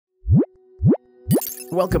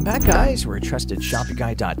Welcome back, guys. We're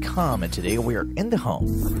TrustedShoppingGuide.com, and today we are in the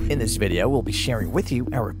home. In this video, we'll be sharing with you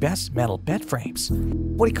our best metal bed frames.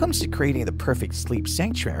 When it comes to creating the perfect sleep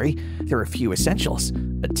sanctuary, there are a few essentials: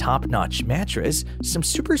 a top-notch mattress, some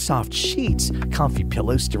super soft sheets, comfy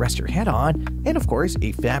pillows to rest your head on, and of course,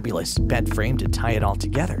 a fabulous bed frame to tie it all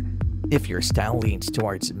together. If your style leans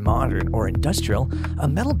towards modern or industrial, a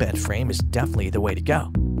metal bed frame is definitely the way to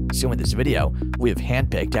go. So in this video, we have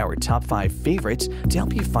handpicked our top 5 favorites to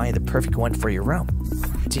help you find the perfect one for your room.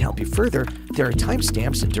 To help you further, there are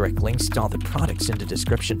timestamps and direct links to all the products in the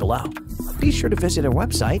description below. Be sure to visit our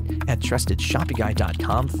website at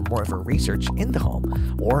TrustedShoppingGuide.com for more of our research in the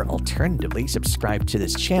home, or alternatively subscribe to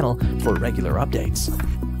this channel for regular updates.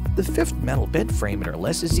 The 5th metal bed frame in our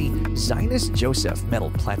list is the ZINUS Joseph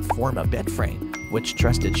Metal Platforma Bed Frame, which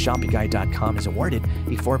TrustedShoppingGuide.com has awarded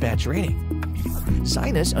a 4-batch rating.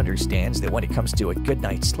 ZINUS understands that when it comes to a good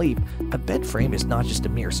night's sleep, a bed frame is not just a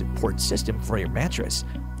mere support system for your mattress.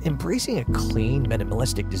 Embracing a clean,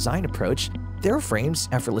 minimalistic design approach, their frames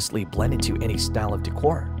effortlessly blend into any style of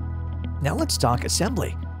decor. Now let's talk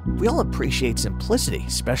assembly. We all appreciate simplicity,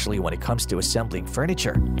 especially when it comes to assembling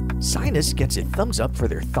furniture. ZINUS gets a thumbs up for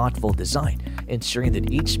their thoughtful design, ensuring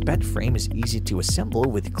that each bed frame is easy to assemble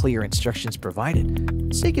with clear instructions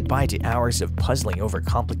provided. Say goodbye to hours of puzzling over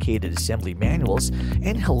complicated assembly manuals,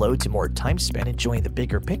 and hello to more time spent enjoying the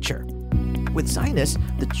bigger picture. With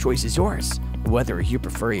ZINUS, the choice is yours. Whether you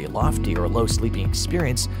prefer a lofty or low sleeping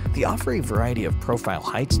experience, they offer a variety of profile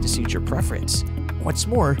heights to suit your preference. What's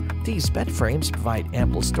more, these bed frames provide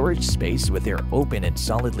ample storage space with their open and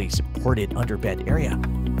solidly supported underbed area.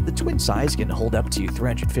 The twin size can hold up to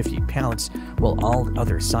 350 pounds, while all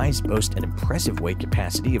other sizes boast an impressive weight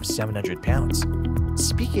capacity of 700 pounds.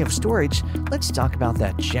 Speaking of storage, let's talk about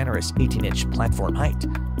that generous 18-inch platform height.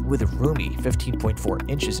 With a roomy 15.4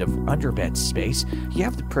 inches of underbed space, you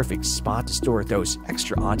have the perfect spot to store those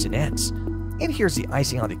extra odds and ends. And here's the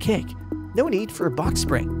icing on the cake: no need for a box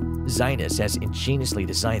spring. ZINUS has ingeniously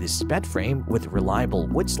designed this bed frame with reliable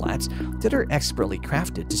wood slats that are expertly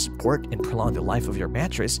crafted to support and prolong the life of your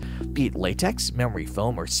mattress, be it latex, memory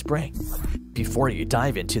foam, or spring. Before you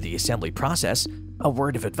dive into the assembly process, a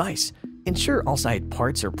word of advice: ensure all side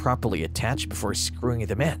parts are properly attached before screwing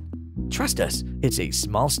them in. Trust us, it's a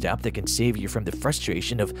small step that can save you from the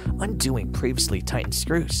frustration of undoing previously tightened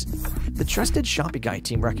screws. The Trusted Shopping Guide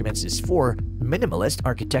team recommends this for minimalist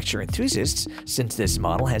architecture enthusiasts, since this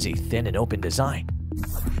model has a thin and open design.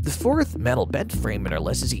 The 4th metal bed frame in our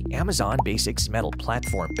list is the Amazon Basics Metal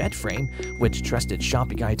Platform Bed Frame, which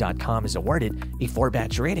TrustedShoppingGuide.com has awarded a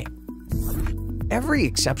 4-batch rating. Every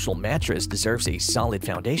exceptional mattress deserves a solid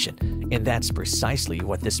foundation, and that's precisely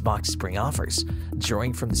what this box spring offers.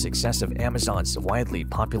 Drawing from the success of Amazon's widely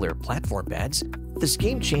popular platform beds, this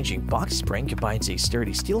game-changing box spring combines a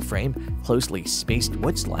sturdy steel frame, closely spaced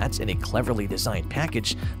wood slats, and a cleverly designed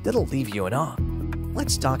package that'll leave you in awe.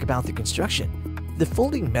 Let's talk about the construction. The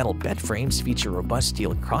folding metal bed frames feature robust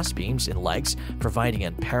steel crossbeams and legs, providing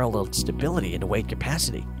unparalleled stability and weight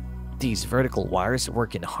capacity. These vertical wires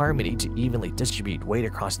work in harmony to evenly distribute weight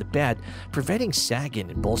across the bed, preventing sagging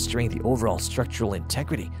and bolstering the overall structural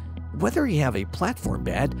integrity. Whether you have a platform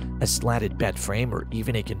bed, a slatted bed frame, or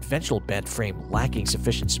even a conventional bed frame lacking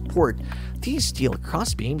sufficient support, these steel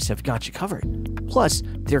crossbeams have got you covered. Plus,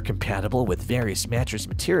 they're compatible with various mattress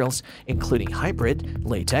materials, including hybrid,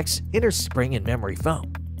 latex, inner spring, and memory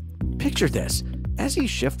foam. Picture this: as you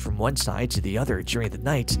shift from one side to the other during the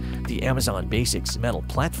night, the Amazon Basics Metal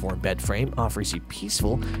Platform Bed Frame offers you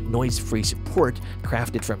peaceful, noise-free support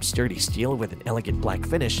crafted from sturdy steel with an elegant black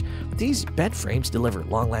finish. These bed frames deliver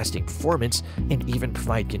long-lasting performance and even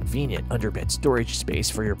provide convenient underbed storage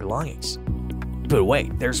space for your belongings. But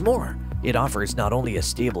wait, there's more! It offers not only a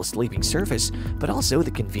stable sleeping surface, but also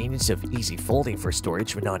the convenience of easy folding for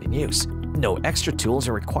storage when not in use. No extra tools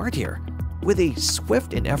are required here. With a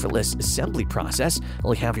swift and effortless assembly process,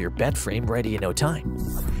 you'll have your bed frame ready in no time.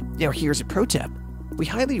 Now here's a pro tip. We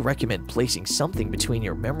highly recommend placing something between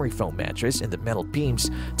your memory foam mattress and the metal beams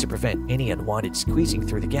to prevent any unwanted squeezing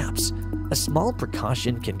through the gaps. A small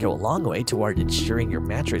precaution can go a long way toward ensuring your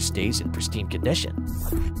mattress stays in pristine condition.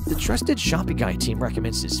 The Trusted Shopping Guide team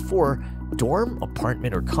recommends this for dorm,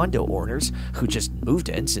 apartment, or condo owners who just moved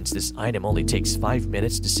in, since this item only takes 5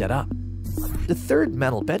 minutes to set up. The 3rd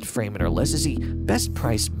metal bed frame in our list is the Best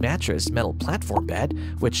Price-Mattress Metal Platform Bed,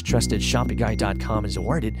 which TrustedShoppingGuide.com has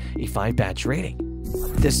awarded a 5-batch rating.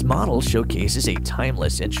 This model showcases a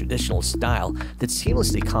timeless and traditional style that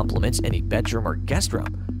seamlessly complements any bedroom or guest room.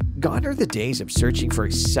 Gone are the days of searching for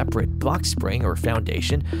a separate box spring or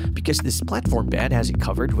foundation because this platform bed has it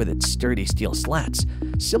covered with its sturdy steel slats.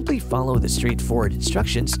 Simply follow the straightforward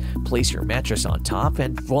instructions, place your mattress on top,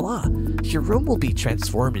 and voila! Your room will be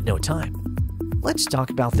transformed in no time. Let's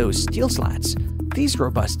talk about those steel slats. These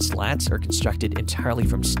robust slats are constructed entirely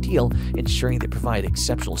from steel, ensuring they provide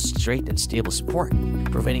exceptional straight and stable support,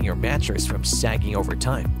 preventing your mattress from sagging over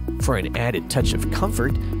time. For an added touch of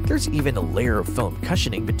comfort, there's even a layer of foam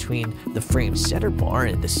cushioning between the frame center bar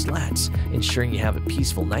and the slats, ensuring you have a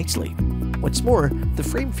peaceful night's sleep. What's more, the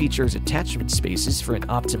frame features attachment spaces for an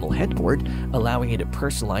optimal headboard, allowing you to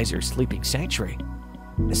personalize your sleeping sanctuary.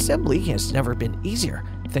 Assembly has never been easier,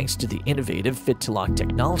 thanks to the innovative fit-to-lock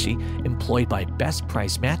technology employed by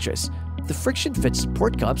Price-Mattress. The friction-fit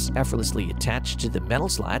support cups effortlessly attach to the metal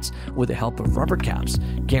slats with the help of rubber caps,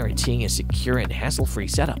 guaranteeing a secure and hassle-free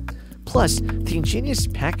setup. Plus, the ingenious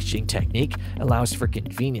packaging technique allows for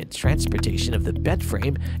convenient transportation of the bed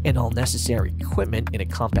frame and all necessary equipment in a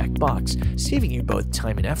compact box, saving you both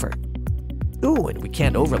time and effort. Ooh, and we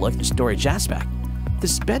can't overlook the storage aspect.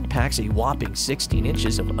 This bed packs a whopping 16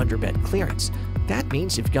 inches of underbed clearance. That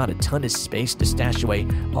means you've got a ton of space to stash away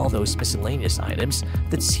all those miscellaneous items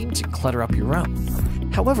that seem to clutter up your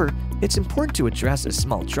room. However, it's important to address a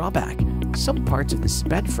small drawback. Some parts of this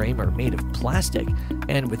bed frame are made of plastic,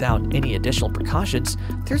 and without any additional precautions,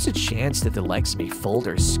 there's a chance that the legs may fold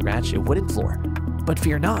or scratch a wooden floor. But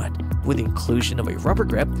fear not. With the inclusion of a rubber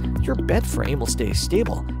grip, your bed frame will stay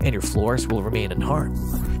stable and your floors will remain unharmed.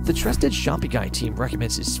 The trusted Shopping Guide team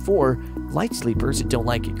recommends this for light sleepers that don't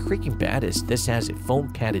like a creaking bed, as this has a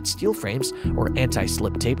foam-padded steel frames or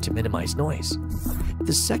anti-slip tape to minimize noise.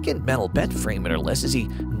 The second metal bed frame in our list is the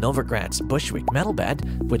Novogratz Bushwick metal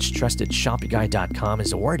bed, which trusted ShoppingGuide.com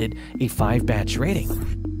has awarded a 5-batch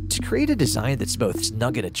rating. To create a design that's both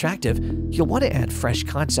snug and attractive, you'll want to add fresh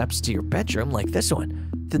concepts to your bedroom like this one.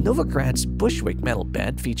 The Novogratz Bushwick metal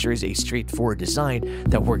bed features a straightforward design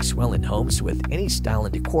that works well in homes with any style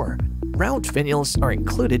and decor. Round finials are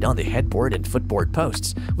included on the headboard and footboard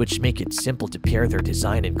posts, which make it simple to pair their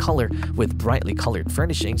design and color with brightly colored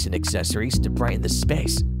furnishings and accessories to brighten the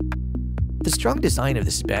space. The strong design of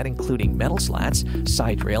this bed, including metal slats,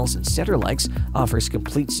 side rails, and center legs, offers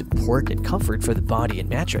complete support and comfort for the body and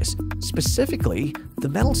mattress. Specifically, the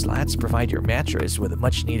metal slats provide your mattress with the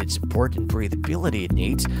much-needed support and breathability it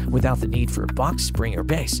needs without the need for a box spring or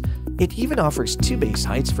base. It even offers 2 base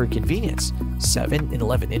heights for convenience, 7 and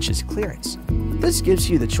 11 inches clearance. This gives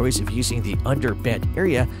you the choice of using the underbed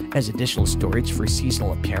area as additional storage for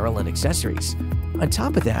seasonal apparel and accessories. On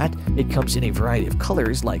top of that, it comes in a variety of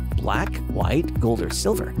colors like black, white, gold, or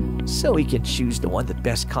silver, so you can choose the one that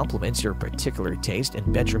best complements your particular taste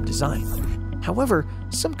and bedroom design. However,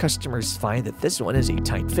 some customers find that this one is a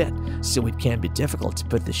tight fit, so it can be difficult to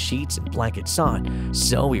put the sheets and blankets on,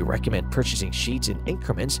 so we recommend purchasing sheets in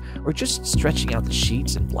increments or just stretching out the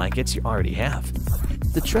sheets and blankets you already have.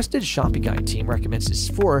 The trusted Shopping Guide team recommends this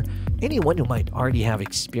for anyone who might already have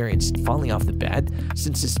experience falling off the bed,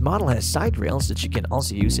 since this model has side rails that you can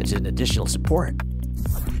also use as an additional support.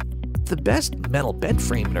 The best metal bed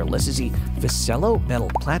frame in our list is the VECELO metal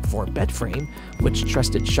platform bed frame, which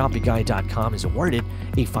trusted ShoppingGuide.com has awarded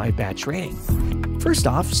a 5-batch rating. First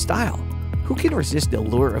off, style. Who can resist the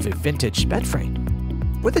allure of a vintage bed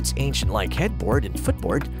frame? With its ancient-like headboard and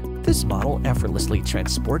footboard, this model effortlessly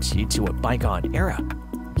transports you to a bygone era.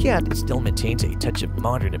 Yet, it still maintains a touch of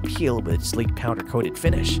modern appeal with its sleek powder-coated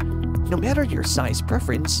finish. No matter your size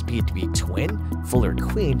preference, be it to be twin, full, or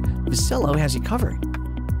queen, VECELO has you covered.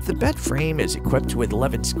 The bed frame is equipped with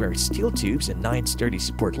 11 square steel tubes and 9 sturdy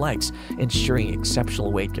support legs, ensuring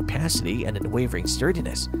exceptional weight capacity and unwavering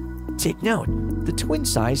sturdiness. Take note, the twin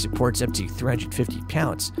size supports up to 350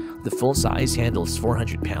 pounds, the full size handles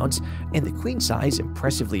 400 pounds, and the queen size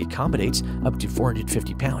impressively accommodates up to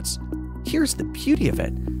 450 pounds. Here's the beauty of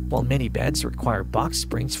it. While many beds require box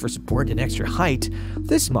springs for support and extra height,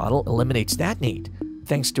 this model eliminates that need.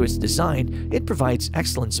 Thanks to its design, it provides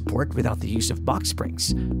excellent support without the use of box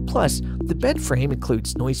springs. Plus, the bed frame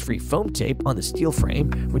includes noise-free foam tape on the steel frame,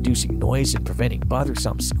 reducing noise and preventing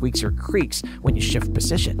bothersome squeaks or creaks when you shift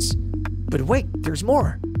positions. But wait, there's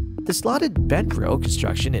more! The slotted bed row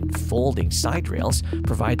construction and folding side rails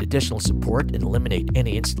provide additional support and eliminate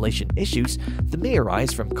any installation issues that may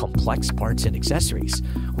arise from complex parts and accessories.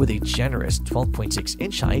 With a generous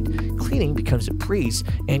 12.6-inch height, cleaning becomes a breeze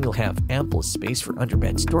and you'll have ample space for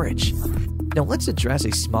underbed storage. Now let's address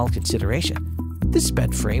a small consideration. This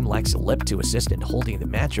bed frame lacks a lip to assist in holding the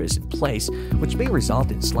mattress in place, which may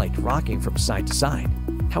result in slight rocking from side to side.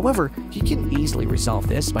 However, you can easily resolve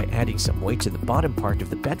this by adding some weight to the bottom part of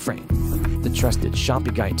the bed frame. The trusted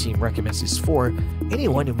Shopping Guide team recommends this for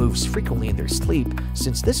anyone who moves frequently in their sleep,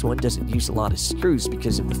 since this one doesn't use a lot of screws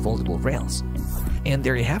because of the foldable rails. And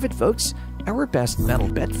there you have it, folks, our best metal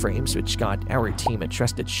bed frames, which got our team at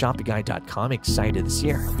TrustedShoppingGuide.com excited this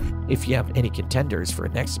year. If you have any contenders for a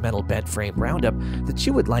next metal bed frame roundup that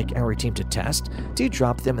you would like our team to test, do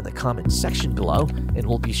drop them in the comments section below, and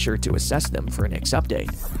we'll be sure to assess them for a next update.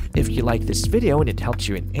 If you like this video and it helped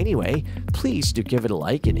you in any way, please do give it a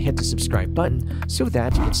like and hit the subscribe button so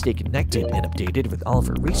that you can stay connected and updated with all of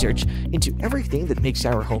our research into everything that makes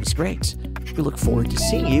our homes great. We look forward to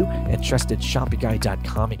seeing you at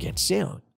TrustedShoppingGuide.com again soon.